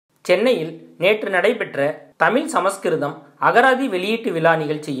சென்னையில் நேற்று நடைபெற்ற தமிழ் சமஸ்கிருதம் அகராதி வெளியீட்டு விழா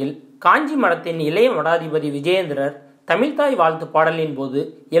நிகழ்ச்சியில் காஞ்சி மடத்தின் இளைய மடாதிபதி விஜயேந்திரர் தமிழ்தாய் வாழ்த்து பாடலின் போது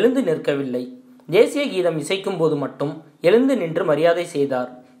எழுந்து நிற்கவில்லை. தேசிய கீதம் இசைக்கும் போது மட்டும் எழுந்து நின்று மரியாதை செய்தார்.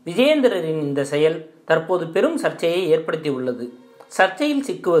 விஜயேந்திரரின் இந்த செயல் தற்போது பெரும் சர்ச்சையை ஏற்படுத்தியுள்ளது. சர்ச்சையில்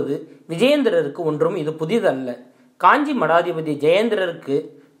சிக்குவது விஜயேந்திரருக்கு ஒன்றும் இது புதிதல்ல. காஞ்சி மடாதிபதி ஜெயேந்திரருக்கு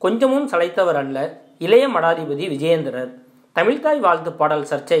கொஞ்சமும் சளைத்தவர் அல்ல இளைய மடாதிபதி விஜயேந்திரர். தமிழ்தாய் வாழ்த்து பாடல்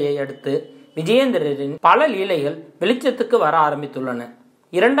சர்ச்சையை அடுத்து விஜயேந்திரரின் பல லீலைகள் வெளிச்சத்துக்கு வர ஆரம்பித்துள்ளன.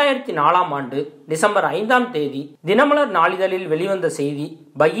 2004ஆம் ஆண்டு டிசம்பர் 5ஆம் தேதி தினமலர் நாளிதழில் வெளிவந்த செய்தி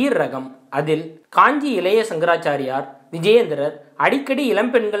பகீர் ரகம். அதில் காஞ்சி இளைய சங்கராச்சாரியார் விஜயேந்திரர் அடிக்கடி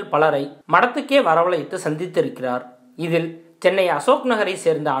இளம்பெண்கள் பலரை மடத்துக்கே வரவழைத்து சந்தித்திருக்கிறார். இதில் சென்னை அசோக் நகரை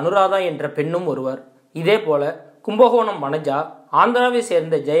சேர்ந்த அனுராதா என்ற பெண்ணும் ஒருவர். இதேபோல கும்பகோணம் வனஜா, ஆந்திராவை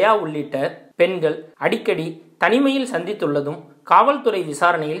சேர்ந்த ஜெயா உள்ளிட்ட பெண்கள் அடிக்கடி தனிமையில் சந்தித்துள்ளதும் காவல்துறை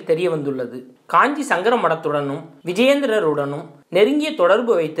விசாரணையில் தெரிய வந்துள்ளது. காஞ்சி சங்கர மடத்துடனும் விஜயேந்திரருடனும் நெருங்கிய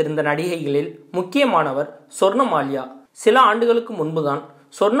தொடர்பு வைத்திருந்த நடிகைகளில் முக்கியமானவர் சொர்ணமால்யா. சில ஆண்டுகளுக்கு முன்புதான்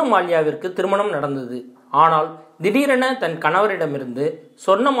சொர்ணமால்யாவிற்கு திருமணம் நடந்தது. ஆனால் திடீரென தன் கணவரிடமிருந்து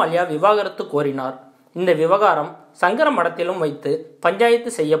சொர்ணமால்யா விவாகரத்து கோரினார். இந்த விவகாரம் சங்கர மடத்திலும் வைத்து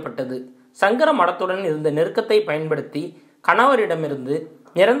பஞ்சாயத்து செய்யப்பட்டது. சங்கர மடத்துடன் இருந்த நெருக்கத்தை பயன்படுத்தி கணவரிடமிருந்து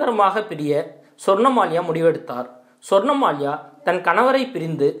நிரந்தரமாக பிரிய சொர்ணமால்யா முடிவெடுத்தார். சொர்ணமால்யா தன் கணவரை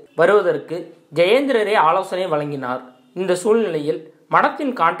பிரிந்து வருவதற்கு ஜெயேந்திரரே ஆலோசனை வழங்கினார். இந்த சூழ்நிலையில்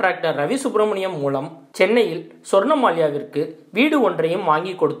மடத்தின் கான்ட்ராக்டர் ரவி சுப்பிரமணியம் மூலம் சென்னையில் சொர்ணமால்யாவிற்கு வீடு ஒன்றையும்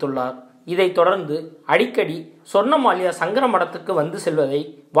வாங்கி கொடுத்துள்ளார். இதைத் தொடர்ந்து அடிக்கடி சொர்ணமால்யா சங்கர மடத்துக்கு வந்து செல்வதை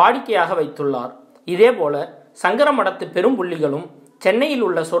வாடிக்கையாக வைத்துள்ளார். இதேபோல சங்கர மடத்து பெரும் புள்ளிகளும் சென்னையில்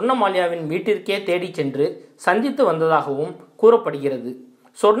உள்ள சொர்ணமால்யாவின் வீட்டிற்கே தேடி சென்று சந்தித்து வந்ததாகவும் கூறப்படுகிறது.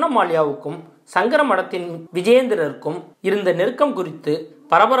 சொர்ணமால்யாவுக்கும் சங்கர மடத்தின் விஜயேந்திரருக்கும் இருந்த நெருக்கம் குறித்து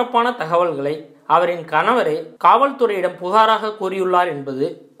பரபரப்பான தகவல்களை அவரின் கணவரே காவல்துறையிடம் புகாராக கூறியுள்ளார் என்பது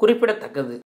குறிப்பிடத்தக்கது.